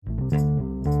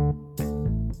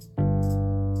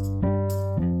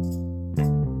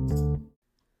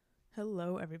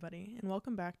Hello, everybody, and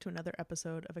welcome back to another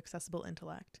episode of Accessible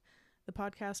Intellect, the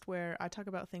podcast where I talk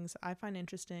about things I find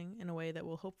interesting in a way that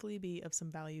will hopefully be of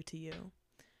some value to you.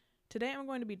 Today I'm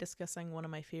going to be discussing one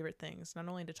of my favorite things, not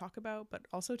only to talk about, but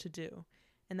also to do,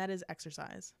 and that is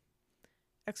exercise.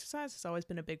 Exercise has always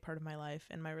been a big part of my life,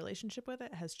 and my relationship with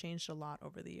it has changed a lot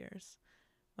over the years.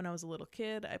 When I was a little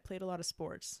kid, I played a lot of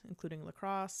sports, including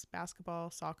lacrosse,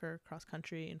 basketball, soccer, cross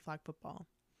country, and flag football.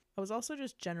 I was also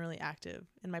just generally active,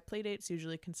 and my playdates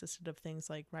usually consisted of things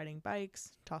like riding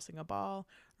bikes, tossing a ball,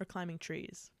 or climbing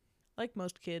trees. Like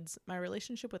most kids, my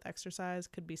relationship with exercise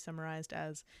could be summarized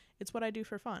as, it's what I do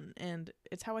for fun, and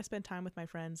it's how I spend time with my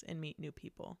friends and meet new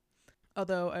people.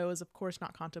 Although I was of course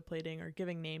not contemplating or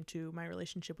giving name to my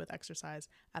relationship with exercise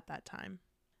at that time.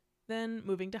 Then,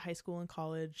 moving to high school and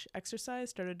college, exercise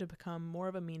started to become more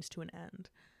of a means to an end.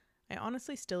 I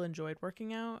honestly still enjoyed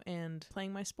working out and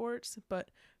playing my sports,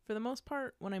 but for the most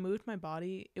part, when I moved my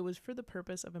body, it was for the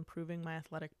purpose of improving my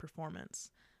athletic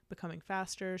performance, becoming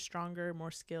faster, stronger,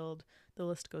 more skilled, the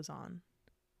list goes on.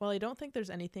 While I don't think there's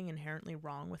anything inherently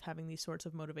wrong with having these sorts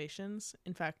of motivations,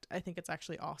 in fact, I think it's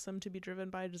actually awesome to be driven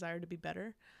by a desire to be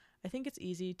better, I think it's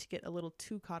easy to get a little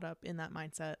too caught up in that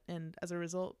mindset and, as a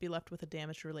result, be left with a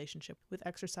damaged relationship with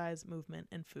exercise, movement,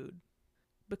 and food.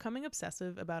 Becoming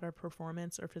obsessive about our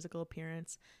performance or physical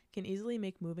appearance can easily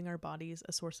make moving our bodies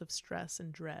a source of stress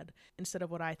and dread instead of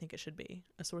what I think it should be,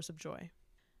 a source of joy.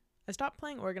 I stopped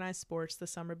playing organized sports the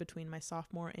summer between my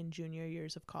sophomore and junior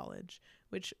years of college,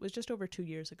 which was just over 2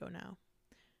 years ago now.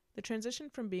 The transition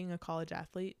from being a college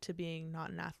athlete to being not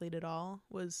an athlete at all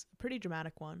was a pretty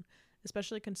dramatic one,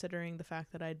 especially considering the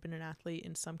fact that I'd been an athlete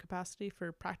in some capacity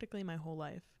for practically my whole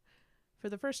life. For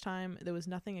the first time, there was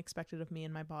nothing expected of me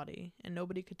and my body, and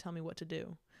nobody could tell me what to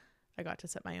do. I got to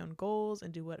set my own goals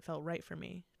and do what felt right for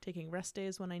me, taking rest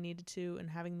days when I needed to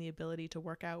and having the ability to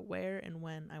work out where and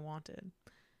when I wanted.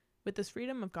 With this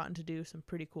freedom, I've gotten to do some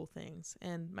pretty cool things,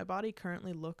 and my body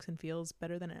currently looks and feels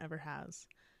better than it ever has.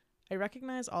 I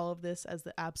recognize all of this as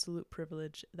the absolute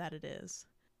privilege that it is.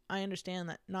 I understand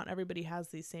that not everybody has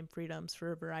these same freedoms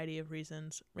for a variety of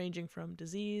reasons, ranging from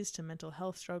disease to mental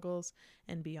health struggles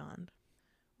and beyond.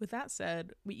 With that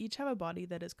said, we each have a body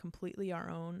that is completely our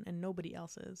own and nobody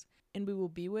else's, and we will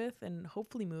be with and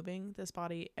hopefully moving this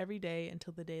body every day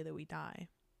until the day that we die.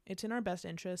 It's in our best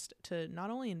interest to not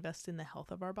only invest in the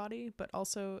health of our body, but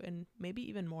also, and maybe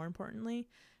even more importantly,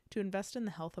 to invest in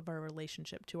the health of our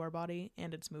relationship to our body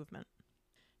and its movement.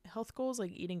 Health goals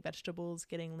like eating vegetables,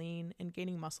 getting lean, and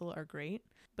gaining muscle are great,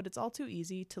 but it's all too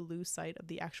easy to lose sight of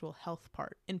the actual health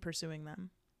part in pursuing them.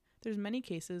 There's many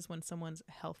cases when someone's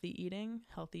healthy eating,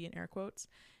 healthy in air quotes,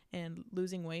 and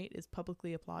losing weight is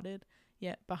publicly applauded,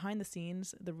 yet behind the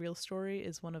scenes, the real story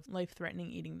is one of life-threatening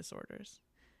eating disorders.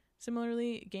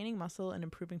 Similarly, gaining muscle and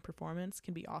improving performance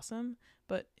can be awesome,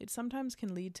 but it sometimes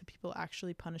can lead to people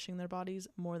actually punishing their bodies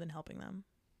more than helping them.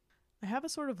 I have a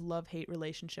sort of love-hate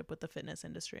relationship with the fitness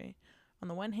industry. On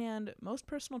the one hand, most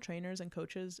personal trainers and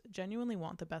coaches genuinely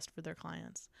want the best for their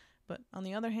clients, but on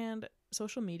the other hand,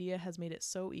 social media has made it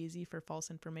so easy for false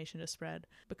information to spread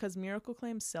because miracle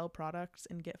claims sell products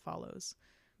and get follows.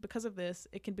 Because of this,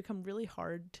 it can become really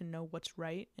hard to know what's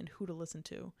right and who to listen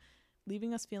to,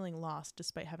 leaving us feeling lost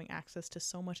despite having access to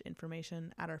so much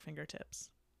information at our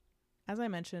fingertips. As I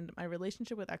mentioned, my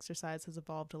relationship with exercise has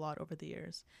evolved a lot over the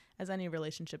years, as any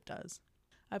relationship does.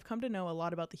 I've come to know a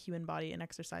lot about the human body and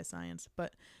exercise science,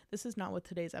 but this is not what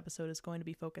today's episode is going to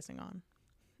be focusing on.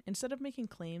 Instead of making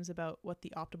claims about what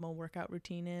the optimal workout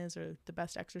routine is, or the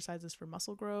best exercises for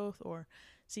muscle growth, or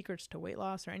secrets to weight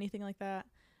loss, or anything like that,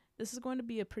 this is going to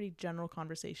be a pretty general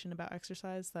conversation about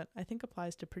exercise that I think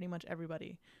applies to pretty much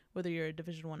everybody, whether you're a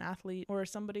Division I athlete or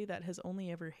somebody that has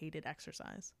only ever hated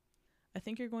exercise. I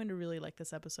think you're going to really like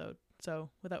this episode,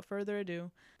 so without further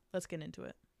ado, let's get into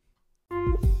it.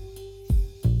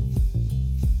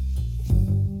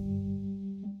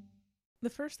 The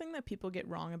first thing that people get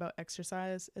wrong about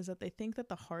exercise is that they think that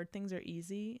the hard things are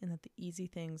easy and that the easy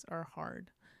things are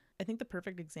hard. I think the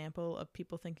perfect example of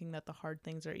people thinking that the hard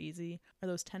things are easy are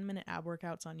those 10-minute ab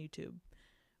workouts on YouTube.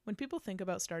 When people think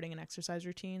about starting an exercise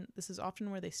routine, this is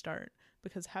often where they start,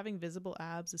 because having visible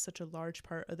abs is such a large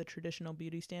part of the traditional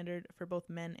beauty standard for both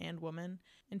men and women,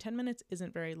 and 10 minutes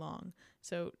isn't very long,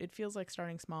 so it feels like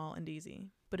starting small and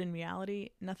easy. But in reality,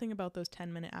 nothing about those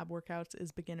 10-minute ab workouts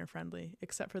is beginner-friendly,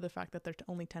 except for the fact that they're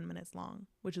only 10 minutes long,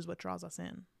 which is what draws us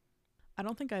in. I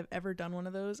don't think I've ever done one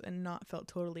of those and not felt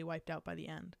totally wiped out by the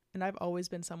end, and I've always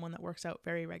been someone that works out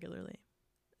very regularly.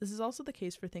 This is also the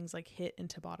case for things like HIIT and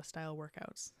Tabata style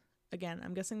workouts. Again,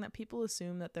 I'm guessing that people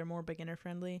assume that they're more beginner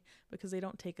friendly because they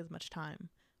don't take as much time,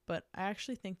 but I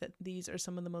actually think that these are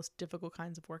some of the most difficult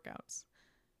kinds of workouts.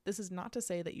 This is not to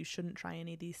say that you shouldn't try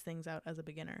any of these things out as a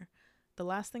beginner. The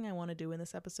last thing I want to do in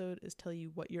this episode is tell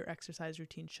you what your exercise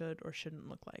routine should or shouldn't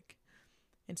look like.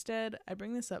 Instead, I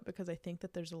bring this up because I think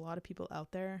that there's a lot of people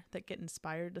out there that get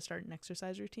inspired to start an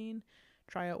exercise routine,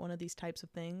 try out one of these types of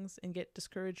things, and get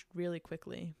discouraged really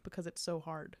quickly because it's so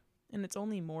hard. And it's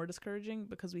only more discouraging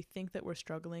because we think that we're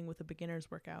struggling with a beginner's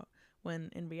workout, when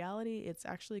in reality, it's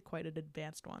actually quite an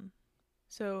advanced one.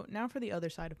 So now for the other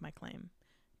side of my claim.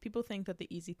 People think that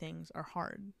the easy things are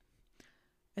hard.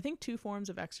 I think two forms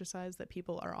of exercise that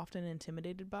people are often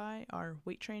intimidated by are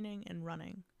weight training and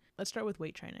running. Let's start with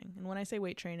weight training. And when I say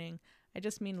weight training, I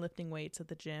just mean lifting weights at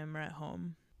the gym or at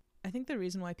home. I think the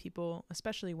reason why people,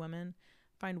 especially women,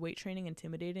 find weight training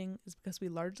intimidating is because we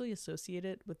largely associate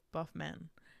it with buff men.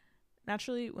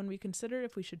 Naturally, when we consider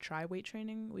if we should try weight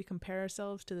training, we compare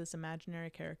ourselves to this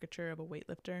imaginary caricature of a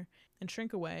weightlifter and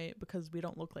shrink away because we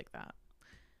don't look like that.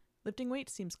 Lifting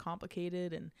weights seems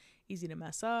complicated and easy to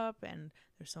mess up, and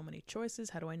there's so many choices.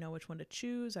 How do I know which one to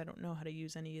choose? I don't know how to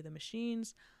use any of the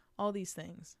machines. All these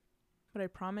things. But I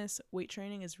promise weight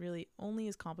training is really only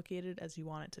as complicated as you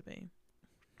want it to be.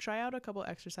 Try out a couple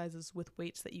exercises with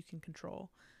weights that you can control.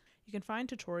 You can find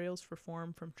tutorials for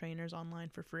form from trainers online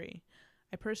for free.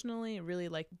 I personally really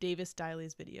like Davis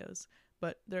Diley's videos,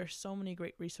 but there are so many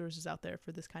great resources out there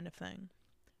for this kind of thing.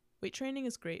 Weight training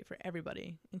is great for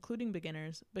everybody, including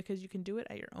beginners, because you can do it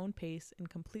at your own pace and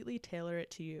completely tailor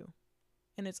it to you.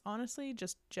 And it's honestly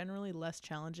just generally less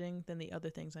challenging than the other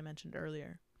things I mentioned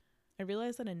earlier. I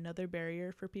realize that another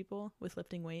barrier for people with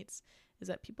lifting weights is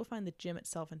that people find the gym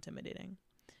itself intimidating.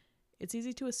 It's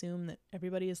easy to assume that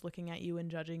everybody is looking at you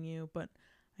and judging you, but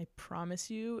I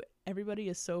promise you, everybody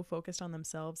is so focused on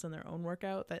themselves and their own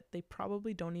workout that they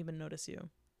probably don't even notice you.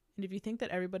 And if you think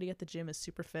that everybody at the gym is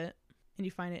super fit and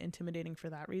you find it intimidating for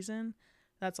that reason,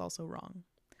 that's also wrong.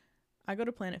 I go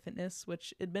to Planet Fitness,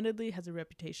 which admittedly has a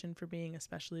reputation for being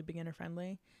especially beginner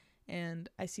friendly, and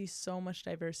I see so much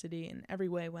diversity in every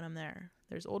way when I'm there.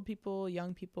 There's old people,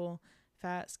 young people,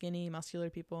 fat, skinny, muscular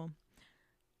people.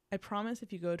 I promise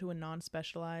if you go to a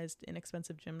non-specialized,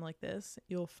 inexpensive gym like this,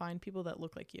 you'll find people that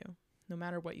look like you, no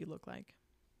matter what you look like.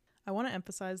 I want to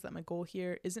emphasize that my goal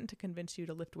here isn't to convince you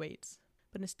to lift weights,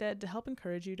 but instead to help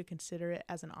encourage you to consider it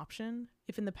as an option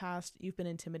if in the past you've been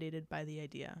intimidated by the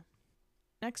idea.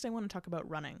 Next, I want to talk about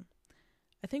running.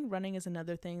 I think running is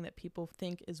another thing that people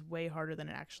think is way harder than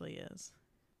it actually is.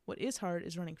 What is hard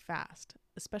is running fast,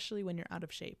 especially when you're out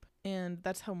of shape, and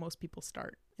that's how most people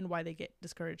start and why they get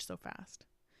discouraged so fast.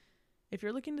 If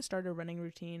you're looking to start a running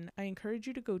routine, I encourage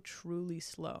you to go truly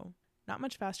slow, not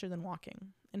much faster than walking.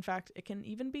 In fact, it can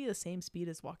even be the same speed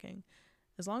as walking.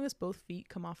 As long as both feet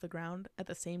come off the ground at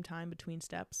the same time between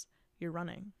steps, you're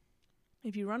running.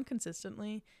 If you run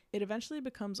consistently, it eventually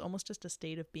becomes almost just a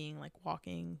state of being like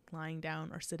walking, lying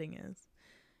down, or sitting is.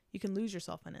 You can lose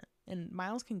yourself in it, and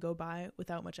miles can go by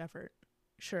without much effort.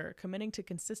 Sure, committing to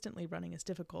consistently running is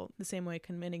difficult, the same way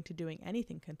committing to doing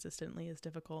anything consistently is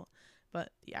difficult,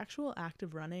 but the actual act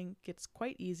of running gets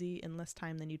quite easy in less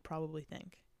time than you'd probably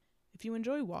think. If you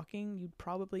enjoy walking, you'd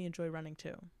probably enjoy running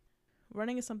too.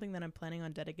 Running is something that I'm planning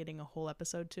on dedicating a whole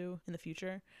episode to in the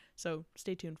future, so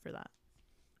stay tuned for that.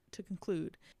 To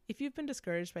conclude, if you've been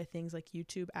discouraged by things like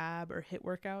YouTube ab or HIIT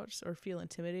workouts or feel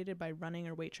intimidated by running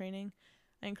or weight training,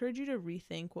 I encourage you to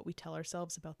rethink what we tell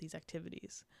ourselves about these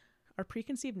activities. Our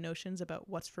preconceived notions about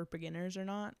what's for beginners or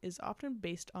not is often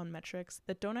based on metrics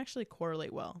that don't actually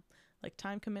correlate well, like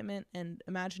time commitment and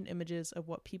imagined images of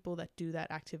what people that do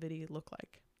that activity look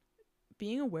like.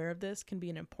 Being aware of this can be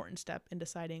an important step in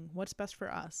deciding what's best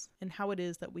for us and how it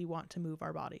is that we want to move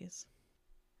our bodies.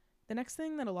 The next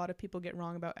thing that a lot of people get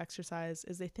wrong about exercise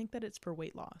is they think that it's for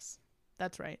weight loss.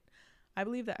 That's right. I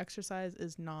believe that exercise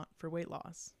is not for weight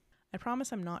loss. I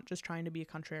promise I'm not just trying to be a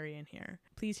contrarian here.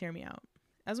 Please hear me out.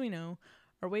 As we know,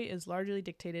 our weight is largely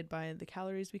dictated by the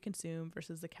calories we consume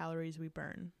versus the calories we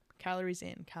burn. Calories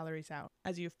in, calories out,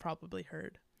 as you've probably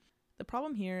heard. The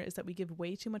problem here is that we give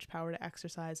way too much power to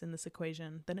exercise in this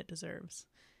equation than it deserves.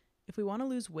 If we want to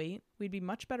lose weight, we'd be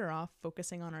much better off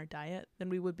focusing on our diet than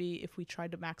we would be if we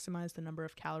tried to maximize the number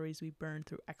of calories we burn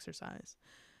through exercise.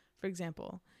 For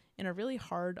example, in a really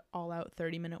hard, all-out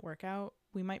 30-minute workout,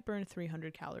 we might burn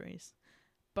 300 calories.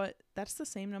 But that's the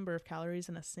same number of calories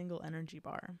in a single energy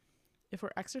bar. If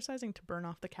we're exercising to burn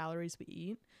off the calories we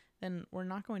eat, then we're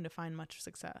not going to find much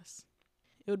success.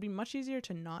 It would be much easier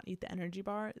to not eat the energy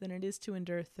bar than it is to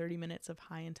endure 30 minutes of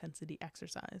high-intensity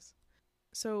exercise.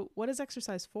 So what is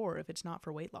exercise for if it's not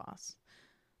for weight loss?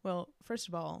 Well, first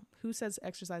of all, who says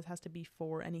exercise has to be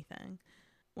for anything?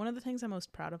 One of the things I'm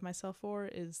most proud of myself for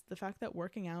is the fact that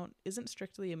working out isn't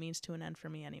strictly a means to an end for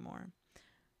me anymore.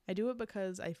 I do it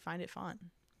because I find it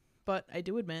fun. But I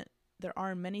do admit there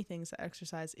are many things that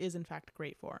exercise is in fact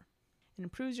great for. It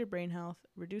improves your brain health,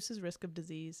 reduces risk of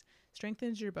disease,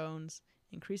 strengthens your bones,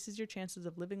 increases your chances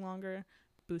of living longer,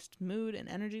 boosts mood and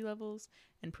energy levels,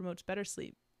 and promotes better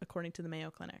sleep, according to the Mayo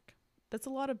Clinic. That's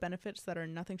a lot of benefits that are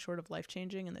nothing short of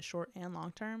life-changing in the short and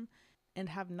long term, and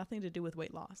have nothing to do with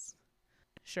weight loss.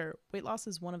 Sure, weight loss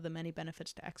is one of the many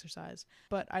benefits to exercise,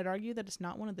 but I'd argue that it's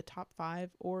not one of the top 5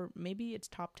 or maybe its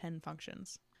top 10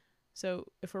 functions. So,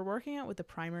 if we're working out with the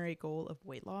primary goal of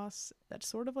weight loss, that's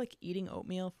sort of like eating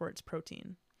oatmeal for its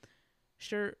protein.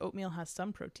 Sure, oatmeal has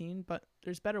some protein, but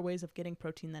there's better ways of getting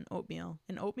protein than oatmeal,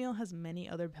 and oatmeal has many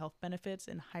other health benefits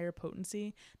and higher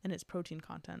potency than its protein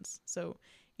contents. So,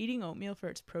 eating oatmeal for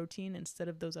its protein instead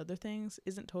of those other things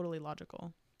isn't totally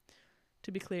logical.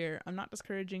 To be clear, I'm not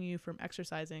discouraging you from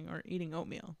exercising or eating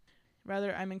oatmeal.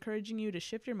 Rather, I'm encouraging you to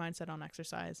shift your mindset on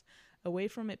exercise, away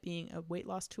from it being a weight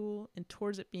loss tool and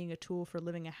towards it being a tool for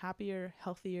living a happier,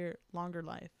 healthier, longer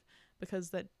life,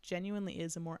 because that genuinely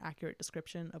is a more accurate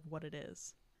description of what it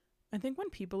is. I think when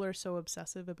people are so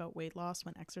obsessive about weight loss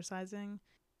when exercising,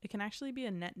 it can actually be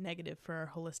a net negative for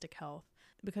our holistic health,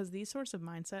 because these sorts of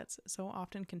mindsets so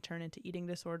often can turn into eating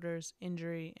disorders,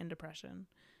 injury, and depression.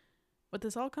 What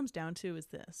this all comes down to is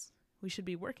this: we should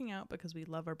be working out because we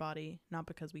love our body, not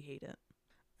because we hate it.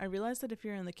 I realize that if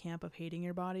you're in the camp of hating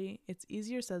your body, it's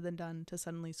easier said than done to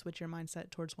suddenly switch your mindset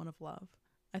towards one of love.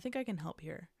 I think I can help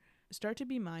here. Start to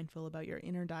be mindful about your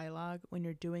inner dialogue when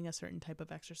you're doing a certain type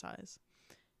of exercise.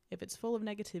 If it's full of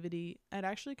negativity, I'd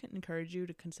actually encourage you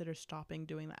to consider stopping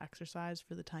doing the exercise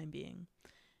for the time being.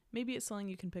 Maybe it's something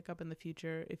you can pick up in the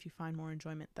future if you find more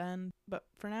enjoyment then, but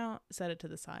for now, set it to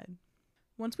the side.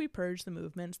 Once we purge the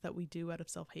movements that we do out of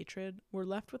self-hatred, we're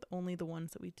left with only the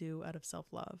ones that we do out of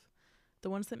self-love, the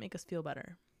ones that make us feel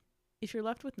better. If you're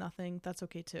left with nothing, that's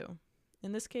okay too.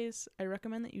 In this case, I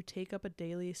recommend that you take up a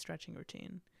daily stretching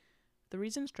routine. The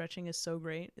reason stretching is so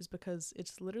great is because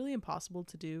it's literally impossible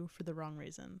to do for the wrong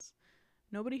reasons.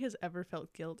 Nobody has ever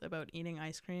felt guilt about eating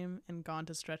ice cream and gone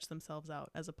to stretch themselves out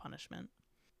as a punishment.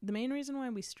 The main reason why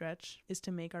we stretch is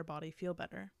to make our body feel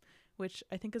better, which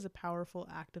I think is a powerful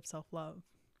act of self-love.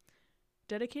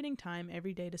 Dedicating time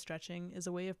every day to stretching is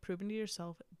a way of proving to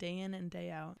yourself day in and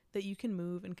day out that you can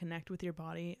move and connect with your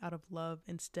body out of love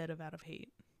instead of out of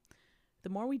hate. The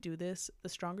more we do this, the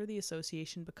stronger the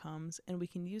association becomes, and we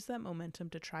can use that momentum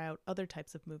to try out other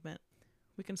types of movement.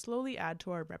 We can slowly add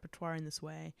to our repertoire in this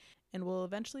way, and we'll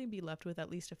eventually be left with at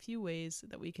least a few ways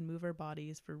that we can move our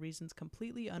bodies for reasons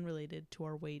completely unrelated to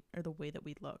our weight or the way that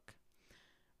we look.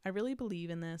 I really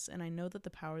believe in this, and I know that the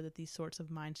power that these sorts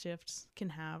of mind shifts can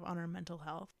have on our mental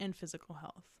health and physical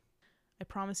health. I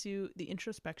promise you, the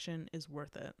introspection is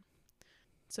worth it.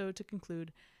 So to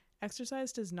conclude,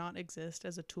 exercise does not exist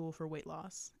as a tool for weight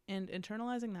loss, and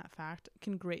internalizing that fact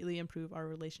can greatly improve our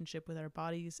relationship with our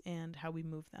bodies and how we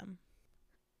move them.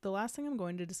 The last thing I'm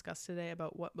going to discuss today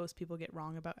about what most people get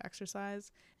wrong about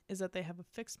exercise is that they have a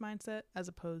fixed mindset as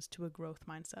opposed to a growth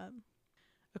mindset.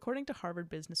 According to Harvard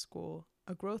Business School,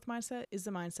 a growth mindset is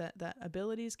the mindset that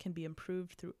abilities can be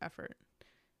improved through effort.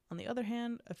 On the other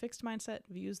hand, a fixed mindset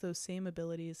views those same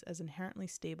abilities as inherently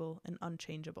stable and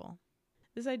unchangeable.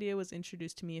 This idea was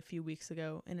introduced to me a few weeks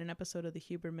ago in an episode of the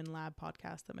Huberman Lab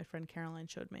podcast that my friend Caroline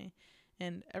showed me,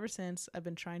 and ever since, I've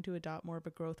been trying to adopt more of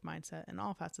a growth mindset in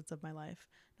all facets of my life,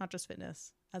 not just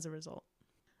fitness, as a result.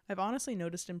 I've honestly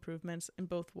noticed improvements in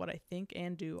both what I think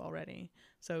and do already,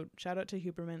 so shout out to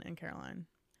Huberman and Caroline.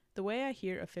 The way I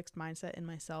hear a fixed mindset in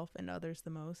myself and others the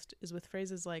most is with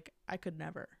phrases like, I could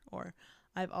never, or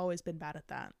I've always been bad at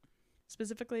that.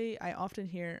 Specifically, I often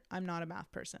hear, I'm not a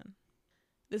math person.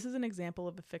 This is an example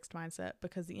of a fixed mindset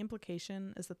because the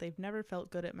implication is that they've never felt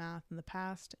good at math in the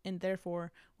past and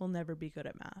therefore will never be good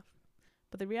at math.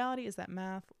 But the reality is that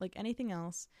math, like anything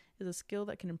else, is a skill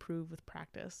that can improve with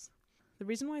practice. The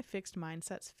reason why fixed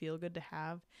mindsets feel good to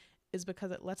have is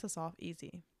because it lets us off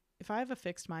easy. If I have a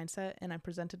fixed mindset and I'm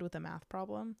presented with a math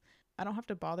problem, I don't have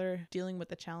to bother dealing with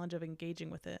the challenge of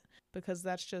engaging with it because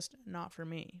that's just not for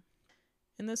me.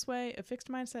 In this way, a fixed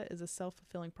mindset is a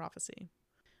self-fulfilling prophecy.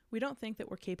 We don't think that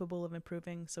we're capable of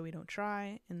improving, so we don't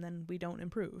try, and then we don't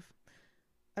improve.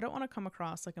 I don't want to come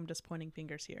across like I'm just pointing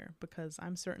fingers here, because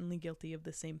I'm certainly guilty of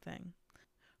the same thing.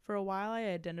 For a while, I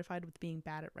identified with being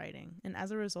bad at writing, and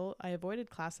as a result, I avoided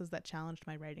classes that challenged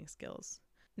my writing skills.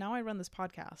 Now I run this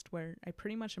podcast where I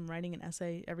pretty much am writing an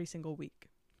essay every single week.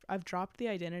 I've dropped the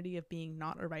identity of being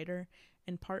not a writer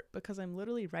in part because I'm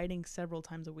literally writing several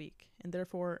times a week, and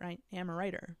therefore I am a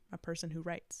writer, a person who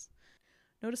writes.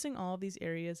 Noticing all of these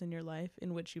areas in your life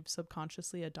in which you've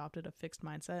subconsciously adopted a fixed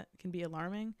mindset can be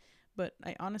alarming, but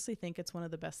I honestly think it's one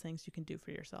of the best things you can do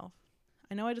for yourself.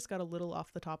 I know I just got a little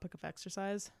off the topic of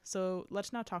exercise, so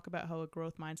let's now talk about how a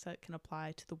growth mindset can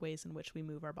apply to the ways in which we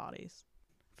move our bodies.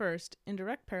 First, in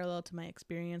direct parallel to my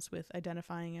experience with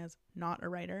identifying as not a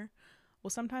writer, we'll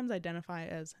sometimes identify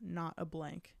as not a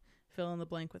blank. Fill in the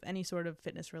blank with any sort of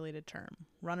fitness-related term.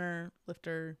 Runner,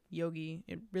 lifter, yogi,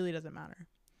 it really doesn't matter.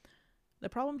 The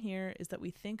problem here is that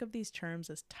we think of these terms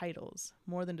as titles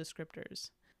more than descriptors,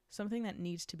 something that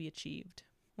needs to be achieved.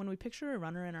 When we picture a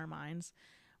runner in our minds,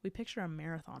 we picture a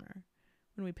marathoner.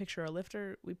 When we picture a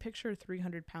lifter, we picture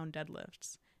 300-pound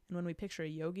deadlifts. And when we picture a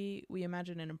yogi, we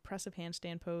imagine an impressive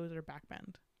handstand pose or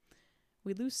backbend.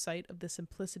 We lose sight of the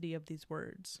simplicity of these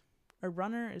words. A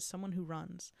runner is someone who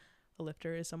runs. A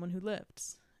lifter is someone who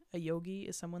lifts. A yogi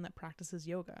is someone that practices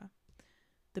yoga.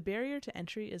 The barrier to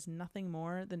entry is nothing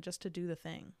more than just to do the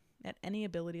thing, at any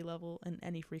ability level and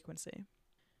any frequency.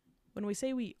 When we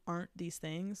say we aren't these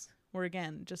things, we're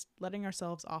again just letting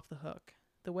ourselves off the hook,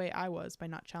 the way I was by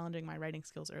not challenging my writing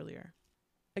skills earlier.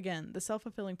 Again, the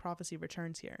self-fulfilling prophecy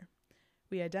returns here.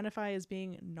 We identify as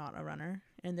being not a runner,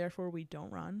 and therefore we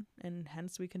don't run, and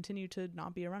hence we continue to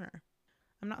not be a runner.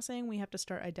 I'm not saying we have to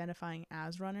start identifying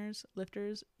as runners,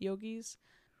 lifters, yogis.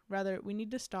 Rather, we need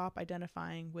to stop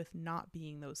identifying with not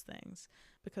being those things,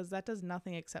 because that does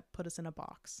nothing except put us in a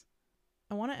box.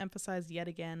 I want to emphasize yet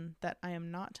again that I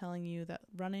am not telling you that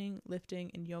running, lifting,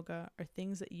 and yoga are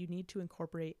things that you need to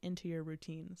incorporate into your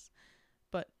routines.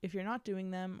 But if you're not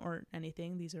doing them or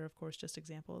anything, these are of course just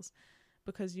examples,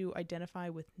 because you identify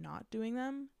with not doing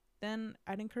them, then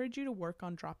I'd encourage you to work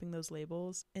on dropping those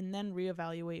labels and then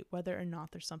reevaluate whether or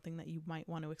not there's something that you might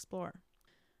want to explore.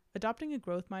 Adopting a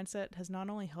growth mindset has not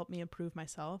only helped me improve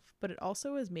myself, but it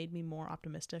also has made me more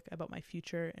optimistic about my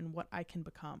future and what I can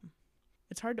become.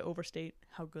 It's hard to overstate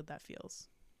how good that feels.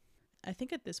 I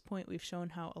think at this point we've shown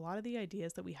how a lot of the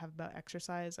ideas that we have about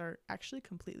exercise are actually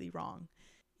completely wrong,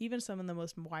 even some of the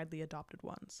most widely adopted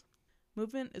ones.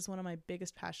 Movement is one of my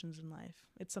biggest passions in life.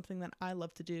 It's something that I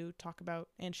love to do, talk about,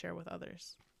 and share with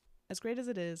others. As great as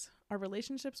it is, our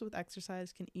relationships with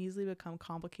exercise can easily become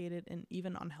complicated and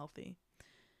even unhealthy.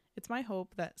 It's my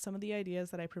hope that some of the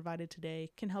ideas that I provided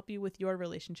today can help you with your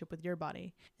relationship with your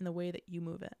body and the way that you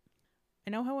move it.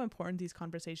 I know how important these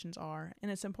conversations are, and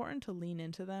it's important to lean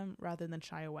into them rather than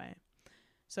shy away.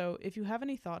 So if you have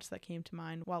any thoughts that came to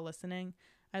mind while listening,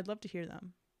 I'd love to hear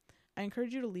them. I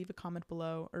encourage you to leave a comment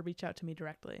below or reach out to me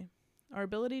directly. Our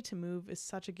ability to move is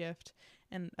such a gift,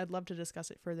 and I'd love to discuss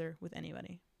it further with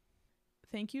anybody.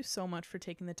 Thank you so much for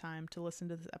taking the time to listen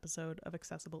to this episode of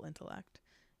Accessible Intellect.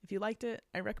 If you liked it,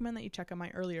 I recommend that you check out my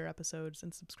earlier episodes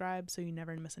and subscribe so you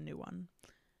never miss a new one.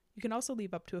 You can also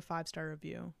leave up to a 5-star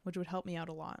review, which would help me out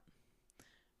a lot.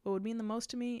 What would mean the most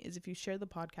to me is if you share the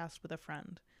podcast with a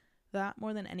friend. That,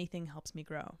 more than anything, helps me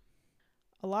grow.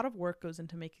 A lot of work goes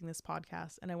into making this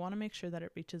podcast, and I want to make sure that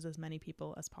it reaches as many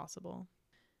people as possible.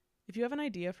 If you have an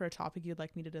idea for a topic you'd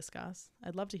like me to discuss,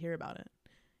 I'd love to hear about it.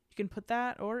 You can put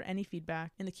that or any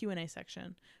feedback in the Q&A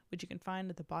section, which you can find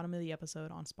at the bottom of the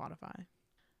episode on Spotify.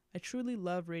 I truly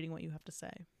love reading what you have to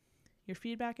say. Your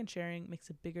feedback and sharing makes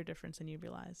a bigger difference than you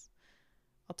realize.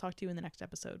 I'll talk to you in the next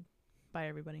episode. Bye,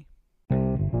 everybody.